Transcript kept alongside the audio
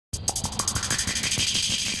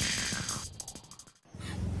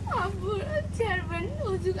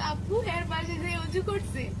উজু আপু এর পাশে যে উজু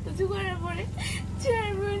করছে, উজু করার পরে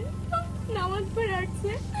চেয়ারম্যান নামাজ পড়ে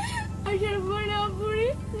আসছে, আসার পরে আপুরে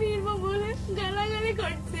নির্মা বলে গালাগালি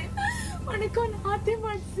করছে, অনেকক্ষণ হাতে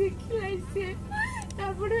মারছে, খিলাইছে।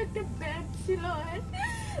 তারপরে একটা ব্যাগ ছিল,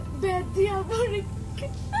 ব্যাগ দিয়ে আপুরে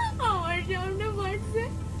আমার সামনে মারছে।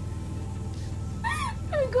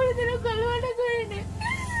 আমি কোনোদিনও কল্পনা করি না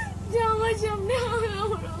যে আমার সামনে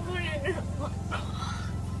আমার উপরে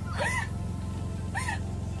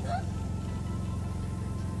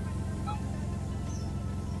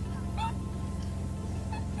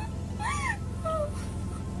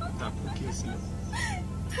তারপর কি হয়েছিল?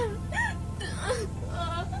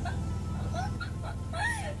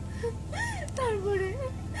 তারপরে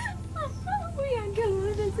ওই আঙ্কেল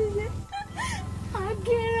বলতেছে যে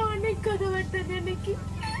আগের অনেক কথাবার্তা দিয়ে নাকি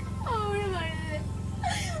আমার বাড়িতে,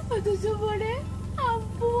 অথচ পরে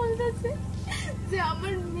আব্বু বলতেছে যে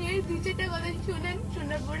আমার মেয়ের 2-4টা কথা শুনেন,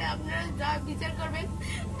 শোনার পরে আপনারা যা বিচার করবেন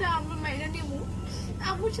তা আমরা মাইনা নিবো।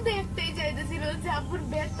 আব্বুর সাথে একটাই চাইতেছিল যে আব্বুর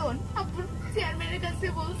বেতন আব্বুর চেয়ারম্যানের কাছে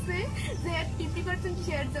বলছে যে 50%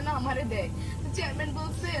 শেয়ার যেন আমারে দেয়। চেয়ারম্যান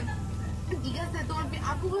বলছে ঠিক আছে, তোমার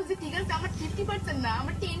আপু বলছে ঠিক আছে, আমার 50% না,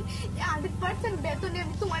 আমার 100% বেতনে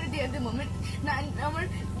আমি তোমারে দিয়ে দেবো, আমার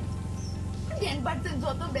 10%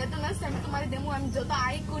 যত বেতন আছে আমি তোমার দেবো, আমি যত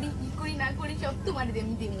আয় করি কি করি না করি সব তোমার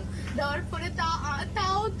আমি দেবো। দেওয়ার পরে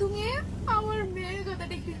তাও তুমি আমার মেয়ের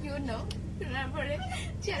কথাটা একটু কেউ নাও। শোনার পরে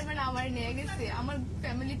চেয়ারম্যান আমার নিয়ে গেছে, আমার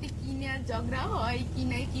ফ্যামিলিতে কি নিয়ে ঝগড়া হয় কি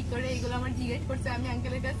নাই কি করে এগুলো আমার জিজ্ঞেস করছে। আমি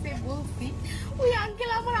আঙ্কেলের কাছে বলছি, ওই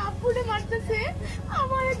আঙ্কেল আমার আব্বুরে মারতেছে,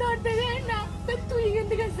 আমারে ধরতে দেয় না, তুই এখান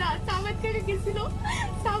থেকে যা। সামেদ কাকে গেছিল,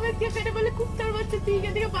 সামেদ কাকে বলে কুত্তার বাচ্চা, তুই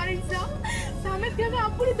এখান থেকে বাড়ি যা। সামেদ কাকে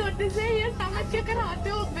আব্বুরে ধরতেছে, সামেদ কাকার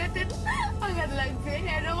হাতেও বেতের আঘাত লাগছে,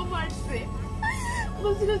 এরাও মারছে।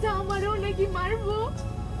 বলছিল যে আমারও নাকি মারবো।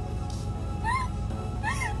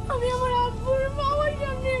 আমি আমার আব্বুর বাবার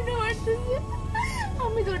সামনে এনে মারতেছে,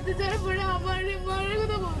 আমি ধরতে যাওয়ার পরে আমার মারার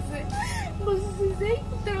কথা বলছে, বলছি যে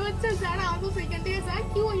কুত্তার বাচ্চা যারা আসো সেখান থেকে যা,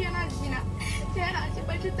 কেউ এখানে আসবি না। যার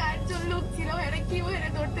আশেপাশে 4জন লোক ছিল, এরা কেউ এরা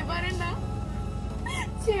ধরতে পারে না।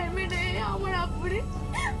 চেয়ারম্যান আমার আব্বুরে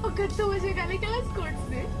অকাত্য বসে গালি গালাজ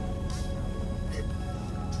করছে।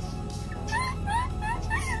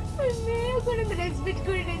 মেয়েও কোনো রেসপেক্ট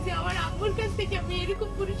করে নিয়েছে আমার আব্বুর কাছ থেকে, আমি এরকম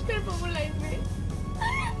পুরস্কার পাবো লাইফে।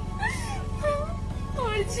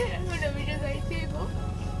 আমার চেয়ারম্যান আমি যাইতে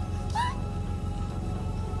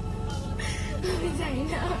আমি যাই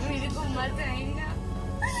না, আমি এরকম মা যাই না।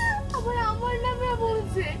 আবার আমার নামে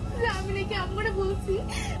বলছে যে আমি নাকি আমরা বলছি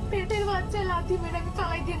পেটের বাচ্চা লাথি মেরে আমি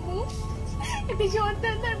পালাই দেবো, এটি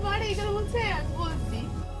সন্তান তার মারে, এগুলো বলছে আমি বলছি।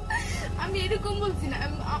 আমি এরকম বলছি না।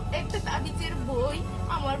 একটা তাবিজের বই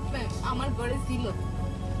আমার ঘরে ছিল,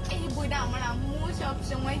 এই বইটা আমার আম্মু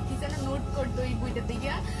সবসময় কি যেন নোট করতো এই বইটা থেকে।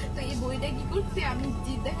 তো এই বইটা কি করছে, আমি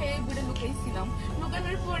জিদ্দা হয়ে এই বইটা লুকাইছিলাম।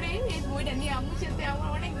 লুকানোর পরে এই বইটা নিয়ে আম্মুর সাথে আমার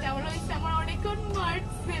অনেক ঝামেলা হয়েছে, আমার অনেকক্ষণ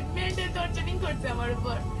মারছে, মেন্টাল টর্চারিং করছে আমার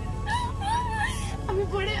উপর।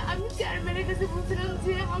 আমি চেয়ারম্যানের কাছে বলছিলাম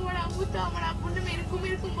যে আমার আম্মু তো আমার আব্বুর নামে এরকম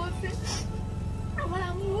এরকম বলছে। আমার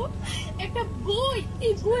আম্মু একটা বই,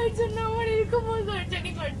 এই বইয়ের জন্য আমার এরকম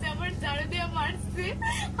টর্চারিং করছে, আমার ঝাড়ু দিয়ে মারছে,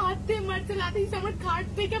 হাত দিয়ে মারছে, লাথি দিচ্ছে, আমার খাট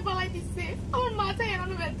থেকে পালাই দিচ্ছে, আমার মাথায়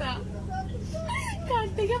এমন ব্যথা। খাট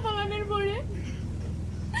থেকে পালানোর পরে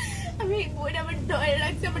আমি বইটা আমার ডয়ে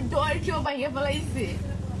রাখছি, আমার ডয়ের কেউ ভাঙিয়ে পালাইছে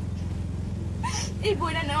এই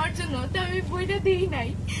বইটা নেওয়ার জন্য। তো আমি বইটা দিই নাই,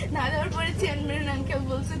 না দেওয়ার পরে চেয়ারম্যান আঙ্কেল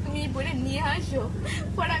বলছে তুমি এই বইটা নিয়ে আসো।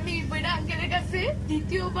 পরে আমি এই বইটা আঙ্কেলের কাছে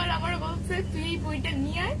দ্বিতীয়বার আমার বলছে তুই এই বইটা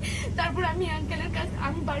নিয়ে আয়। তারপর আমি আঙ্কেলের কাছে,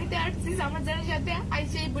 আমি বাড়িতে আসছি আমার যার সাথে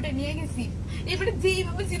আইসে এই বইটা নিয়ে গেছি। এবারে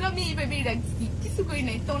যেইভাবে ছিল আমি এইভাবেই রাখছি, কিছু করি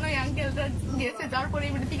নাই। তখন ওই আঙ্কেলটা গেছে, যাওয়ার পরে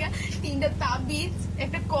এবারে থেকে 3টা তাবিজ,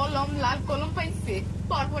 একটা কলম, লাল কলম পাইছে।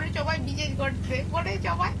 পরপরে সবাই বিজয় করছে, পরে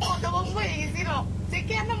সবাই হতভম্ব হয়ে গেছিল যে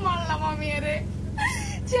কেন মারলাম আমি আরে।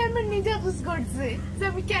 চেয়ারম্যান নিজে আফসোস করছে যে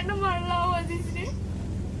আমি কেন মারলাম আজিজরে।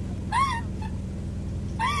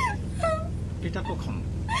 এটা কখন?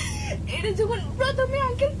 এটা যখন প্রথমে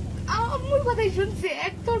আঙ্কেল আব্বুর কথাই শুনছে,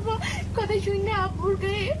 একতরফা কথা শুনে আব্বুর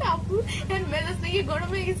গায়ে, আব্বুর মেজাজ নাকি গরম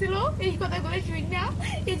হয়ে গেছিল এই কথাগুলো শুনে,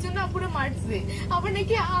 এই জন্য আব্বুরে মারছে। আবার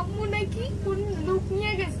নাকি আম্মু নাকি কোন লোক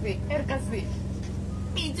নিয়ে গেছে এর কাছে,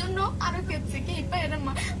 এই জন্য আরো কেঁপছে কি এরা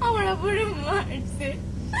আমার আব্বুরে মারছে।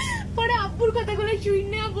 পরে আব্বুর কথাগুলো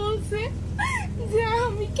শুনে বলছে যে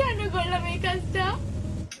আমি কেন করলাম এই কাজটা।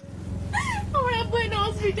 আমার আব্বু এনে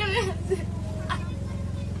হসপিটালে আছে।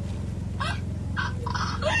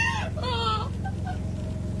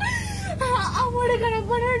 আমার খারাপ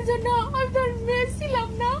করার জন্য আমি তোর মেয়ে ছিলাম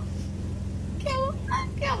না,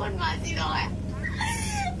 কেমন মাঝি নয়।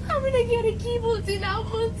 আমি নাকি আরে কি বলছি না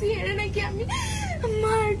বলছি, এরা নাকি আমি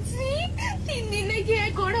মারছি, 3 দিন নাকি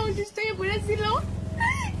ঘোড়া অসুস্থ হয়ে পড়েছিল,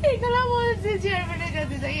 এগুলা বলছে চেয়ারম্যানের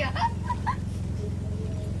কাছে যাইয়া।